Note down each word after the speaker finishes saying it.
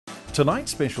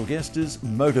Tonight's special guest is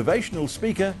motivational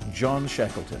speaker John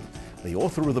Shackleton, the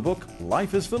author of the book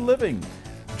Life is for Living.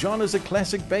 John is a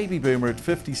classic baby boomer at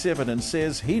 57 and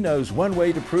says he knows one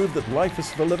way to prove that life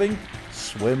is for living: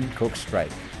 swim Cook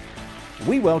Strait.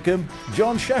 We welcome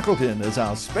John Shackleton as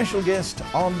our special guest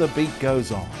on The Beat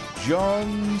Goes On.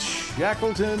 John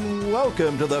Shackleton,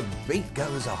 welcome to The Beat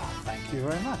Goes On. Thank you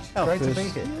very much. Great to be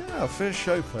here. Yeah, our first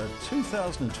show for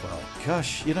 2012.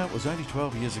 Gosh, you know, it was only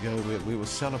 12 years ago we were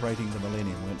celebrating the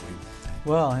millennium, weren't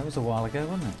we? Well, it was a while ago,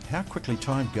 wasn't it? How quickly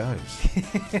time goes.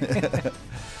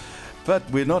 But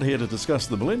we're not here to discuss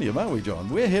the millennium, are we, John?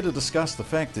 We're here to discuss the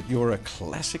fact that you're a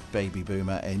classic baby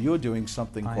boomer and you're doing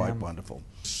something quite wonderful.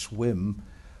 Swim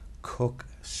Cook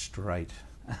Strait.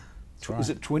 Right. Was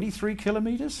it 23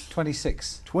 kilometres?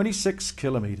 26. 26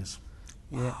 kilometres.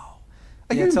 Yeah. Wow.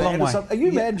 Are you mad? Are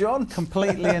you mad, John?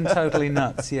 Completely and totally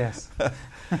nuts, yes.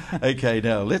 Okay,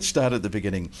 now let's start at the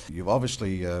beginning. You've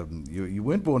obviously, you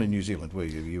weren't born in New Zealand, were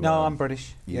you? No, I'm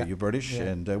British. Yeah, you're British. Yeah.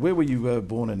 And where were you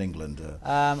born in England?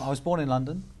 I was born in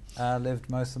London, lived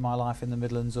most of my life in the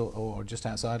Midlands or just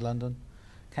outside London.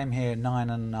 Came here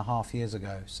 9.5 years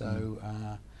ago, so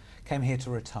came here to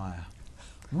retire.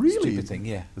 Really? Stupid thing,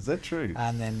 yeah. Is that true?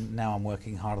 And then now I'm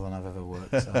working harder than I've ever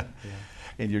worked. So, yeah.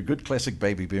 And you're a good classic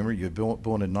baby boomer. You're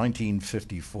born in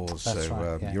 1954, That's so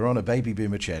right, yeah. You're on a baby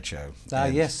boomer chat show.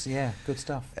 Yes, yeah, good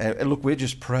stuff. And look, we're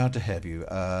just proud to have you,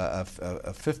 a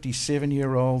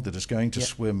 57-year-old that is going to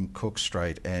swim Cook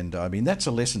Strait. And I mean, that's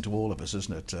a lesson to all of us,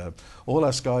 isn't it? All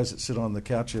us guys that sit on the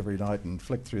couch every night and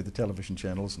flick through the television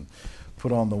channels and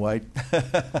put on the weight.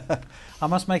 I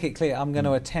must make it clear, I'm going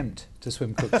to attempt to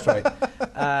swim Cook Strait.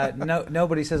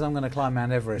 Nobody says I'm going to climb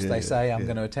Mount Everest. They say I'm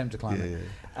going to attempt to climb it.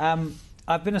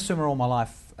 I've been a swimmer all my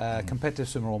life, competitive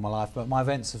swimmer all my life, but my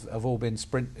events have all been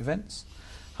sprint events,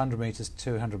 100 metres,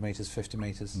 200 metres, 50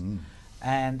 metres.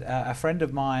 And a friend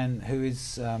of mine who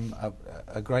is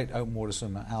a great open water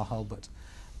swimmer, Al Hulbert,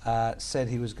 said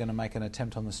he was going to make an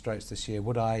attempt on the Straits this year.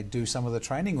 Would I do some of the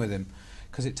training with him?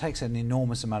 Because it takes an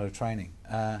enormous amount of training.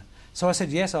 So I said,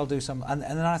 yes, I'll do some. And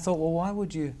then I thought, well, why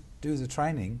would you do the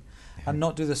training and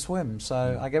not do the swim?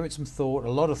 So I gave it some thought,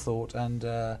 a lot of thought,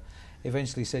 and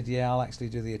eventually said, yeah, I'll actually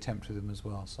do the attempt with him as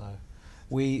well. So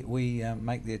we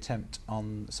make the attempt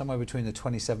on somewhere between the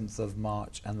 27th of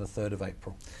March and the 3rd of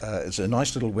April. It's a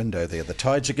nice little window there. The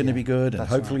tides are going to be good, and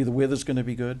hopefully the weather's going to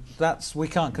be good. We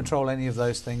can't control any of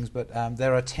those things, but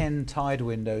there are 10 tide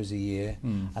windows a year,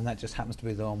 and that just happens to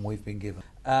be the one we've been given.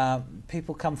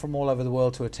 People come from all over the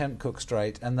world to attempt Cook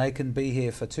Strait, and they can be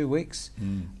here for 2 weeks,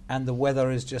 and the weather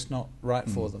is just not right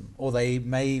for them. Or they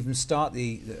may even start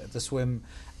the swim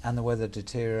and the weather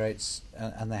deteriorates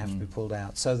and they have to be pulled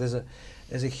out. So there's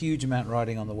a huge amount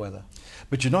riding on the weather.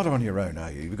 But you're not on your own,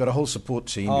 are you? You've got a whole support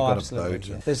team, you've got absolutely, a boat.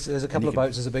 Yeah. There's a couple of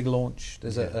boats, there's a big launch,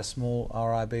 there's a small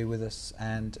RIB with us,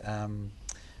 and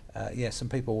some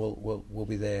people will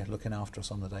be there looking after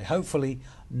us on the day. Hopefully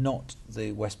not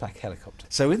the Westpac helicopter.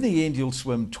 So in the end you'll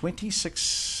swim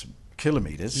 26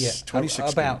 kilometres. Yeah,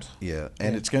 26 about.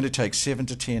 And it's going to take 7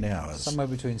 to 10 hours. Somewhere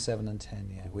between 7 and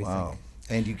 10, we think.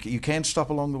 And you can stop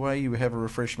along the way? You have a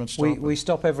refreshment stop? We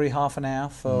stop every half an hour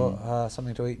for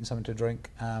something to eat and something to drink,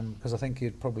 because I think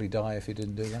you'd probably die if you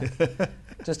didn't do that.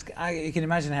 You can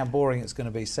imagine how boring it's going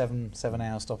to be, 7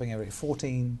 hours stopping every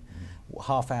 14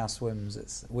 half-hour swims.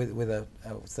 It's with a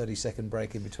 30-second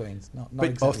break in between. It's not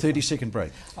exactly 30-second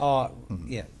break?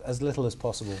 Yeah, as little as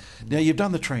possible. Now, you've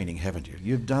done the training, haven't you?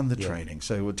 You've done the training.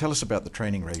 So tell us about the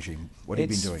training regime. What have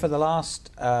you been doing? For the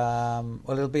last,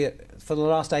 for the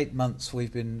last 8 months,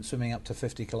 we've been swimming up to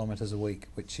 50 kilometres a week,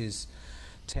 which is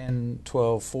 10,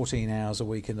 12, 14 hours a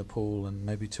week in the pool and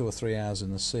maybe 2 or 3 hours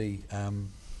in the sea.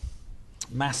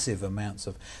 Massive amounts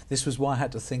of... This was why I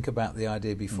had to think about the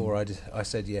idea before I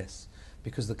said yes,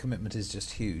 because the commitment is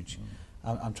just huge.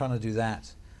 I'm trying to do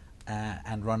that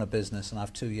and run a business, and I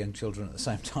have 2 young children at the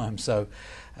same time, so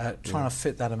trying to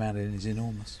fit that amount in is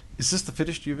enormous. Is this the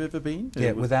fittest you've ever been?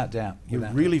 Yeah, without doubt. You're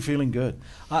really feeling good?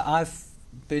 I've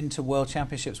been to World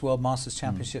Championships, World Masters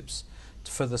Championships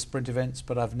for the sprint events,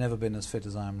 but I've never been as fit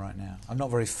as I am right now. I'm not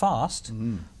very fast,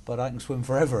 but I can swim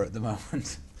forever at the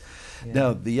moment.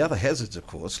 Now, the other hazards, of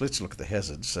course, let's look at the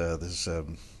hazards.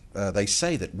 They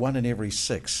say that 1 in every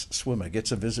 6 swimmer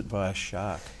gets a visit by a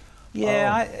shark.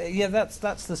 Yeah, that's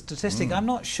the statistic. I'm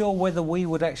not sure whether we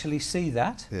would actually see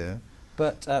that. Yeah.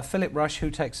 But Philip Rush,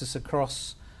 who takes us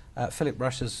across, Philip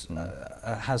Rush he's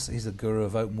the guru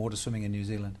of open water swimming in New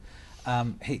Zealand.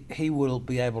 He will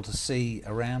be able to see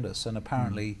around us, and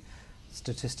apparently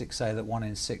statistics say that 1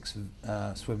 in 6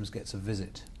 swimmers gets a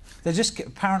visit.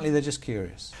 Apparently they're just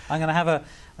curious. I'm going to have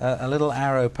a little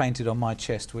arrow painted on my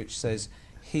chest which says,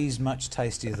 He's much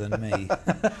tastier than me.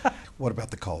 What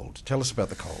about the cold? Tell us about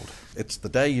the cold. It's the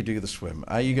day you do the swim.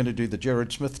 Are you going to do the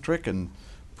Gerard Smith trick and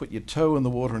put your toe in the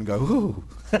water and go, ooh?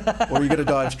 Or are you going to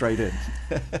dive straight in?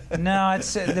 No, I'd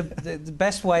say the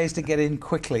best way is to get in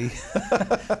quickly.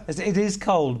 It is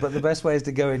cold, but the best way is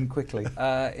to go in quickly.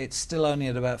 It's still only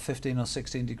at about 15 or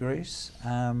 16 degrees.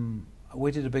 We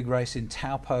did a big race in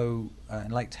Taupo,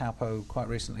 in Lake Taupo quite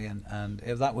recently, and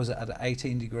that was at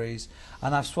 18 degrees.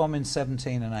 And I've swum in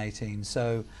 17 and 18,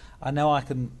 so I know I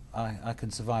can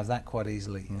survive that quite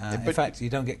easily. In fact, you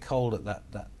don't get cold at that.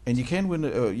 And you can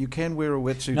you can wear a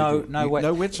wetsuit. No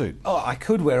wetsuit. Oh, I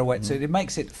could wear a wetsuit. It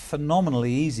makes it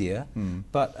phenomenally easier,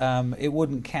 but it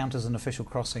wouldn't count as an official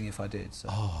crossing if I did. So.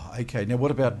 Oh, okay. Now,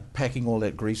 what about packing all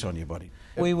that grease on your body?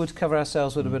 We would cover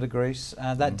ourselves with a bit of grease.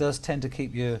 That does tend to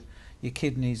keep your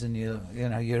kidneys and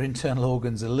your internal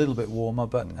organs a little bit warmer,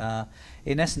 but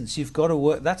in essence you've got to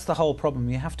work. That's the whole problem.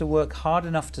 You have to work hard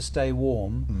enough to stay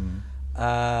warm,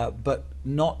 but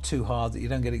not too hard that you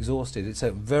don't get exhausted. It's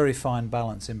a very fine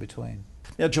balance in between.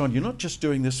 Now, John, you're not just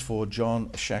doing this for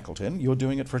John Shackleton, you're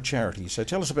doing it for a charity. So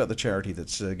tell us about the charity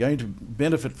that's going to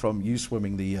benefit from you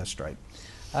swimming the Strait.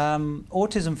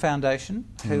 Autism Foundation,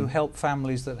 who help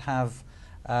families that have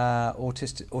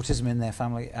autism in their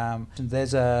family.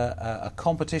 There's a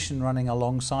competition running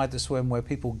alongside the swim where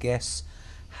people guess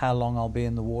how long I'll be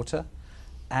in the water,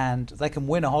 and they can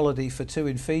win a holiday for two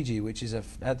in Fiji, which is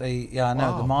at the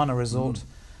the Mana Resort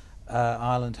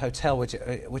Island Hotel,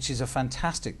 which is a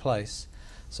fantastic place.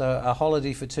 So a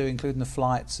holiday for two, including the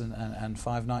flights and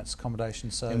 5 nights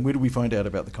accommodation. So, and where do we find out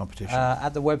about the competition?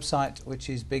 At the website, which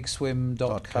is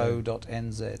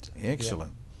bigswim.co.nz.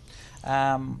 Excellent.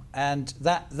 Yeah. And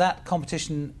that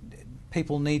competition,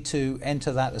 people need to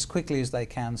enter that as quickly as they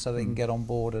can so they can get on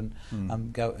board and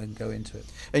go into it.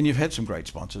 And you've had some great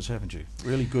sponsors, haven't you?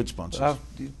 Really good sponsors.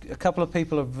 A couple of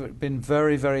people have been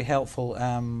very, very helpful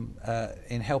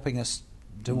in helping us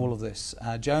do all of this.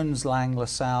 Jones Lang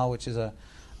LaSalle, which is a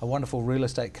wonderful real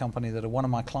estate company that are one of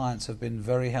my clients, have been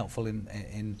very helpful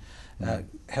in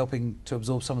helping to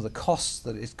absorb some of the costs.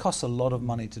 That it costs a lot of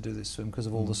money to do this swim because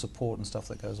of all the support and stuff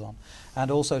that goes on.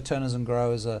 And also Turners and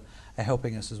Growers are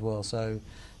helping us as well. So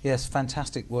yes,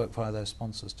 fantastic work by those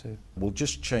sponsors too. We'll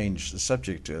just change the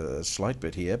subject a slight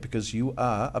bit here, because you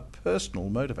are a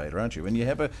personal motivator, aren't you? And you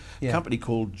have a company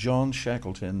called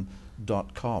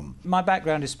johnshackleton.com. My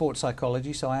background is sports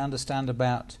psychology, so I understand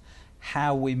about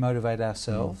how we motivate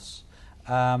ourselves.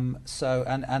 And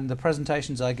the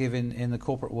presentations I give in the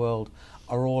corporate world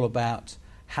are all about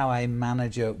how a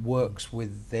manager works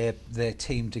with their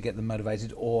team to get them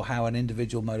motivated, or how an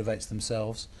individual motivates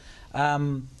themselves.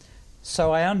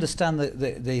 So I understand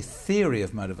the theory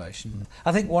of motivation.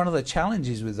 I think one of the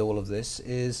challenges with all of this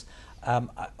is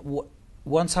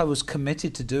once I was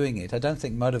committed to doing it, I don't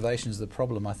think motivation is the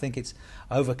problem. I think it's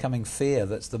overcoming fear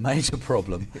that's the major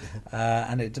problem.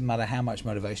 And it doesn't matter how much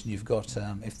motivation you've got.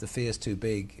 If the fear's too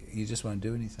big, you just won't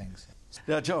do anything.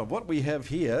 Now, John, what we have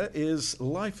here is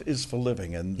Life is for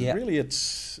Living, and really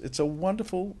it's a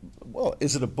wonderful, well,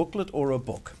 is it a booklet or a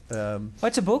book?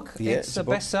 It's a book. Yeah, it's a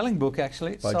best-selling book,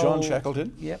 actually. By John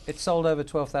Shackleton? Yep, it's sold over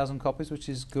 12,000 copies, which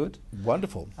is good.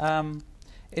 Wonderful.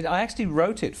 I actually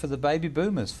wrote it for the baby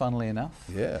boomers, funnily enough.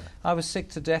 Yeah. I was sick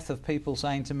to death of people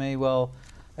saying to me, well,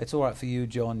 it's all right for you,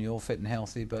 John, you're fit and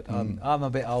healthy, but I'm a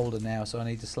bit older now, so I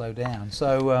need to slow down.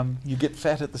 So you get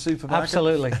fat at the supermarket?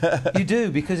 Absolutely. You do,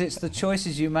 because it's the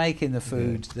choices you make in the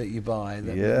food that you buy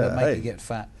that make you get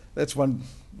fat. That's one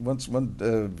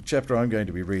chapter I'm going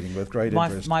to be reading with great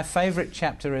interest. My favourite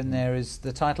chapter in there is,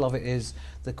 the title of it is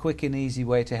The Quick and Easy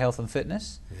Way to Health and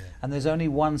Fitness. Yeah. And there's only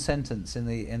one sentence in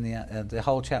the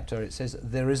whole chapter. It says,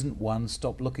 there isn't one,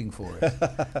 stop looking for it.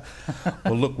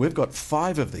 Well, look, we've got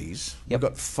 5 of these. We've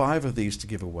got 5 of these to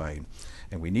give away.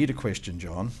 And we need a question,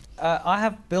 John. I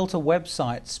have built a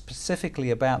website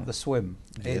specifically about the swim.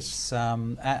 Yes.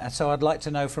 So I'd like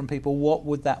to know from people, what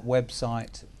would that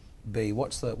website be?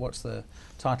 What's the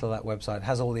title of that website? It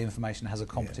has all the information, has a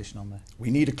competition on there. We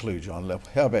need a clue, John.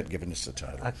 How about giving us a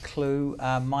title? A clue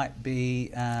might be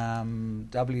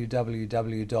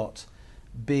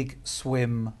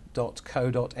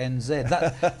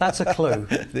www.bigswim.co.nz. That's a clue.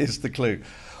 There's the clue.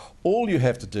 All you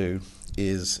have to do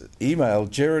is email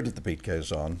Gerard at The Beat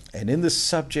Goes On, and in the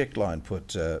subject line put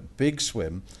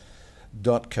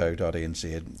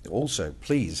bigswim.co.nz. Also,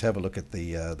 please have a look at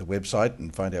the website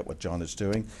and find out what John is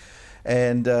doing.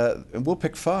 And we'll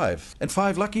pick 5. And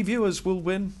 5 lucky viewers will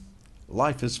win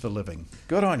Life is for Living.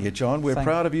 Good on you, John. We're Thank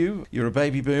proud of you. You're a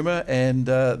baby boomer, and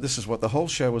this is what the whole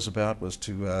show was about, was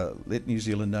to let New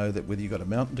Zealand know that whether you've got a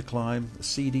mountain to climb, a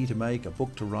CD to make, a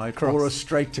book to write, or a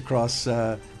strait to cross,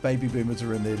 baby boomers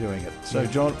are in there doing it. So,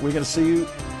 John, we're going to see you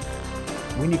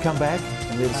when you come back,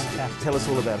 and tell us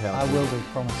all about how. I will do,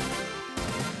 promise.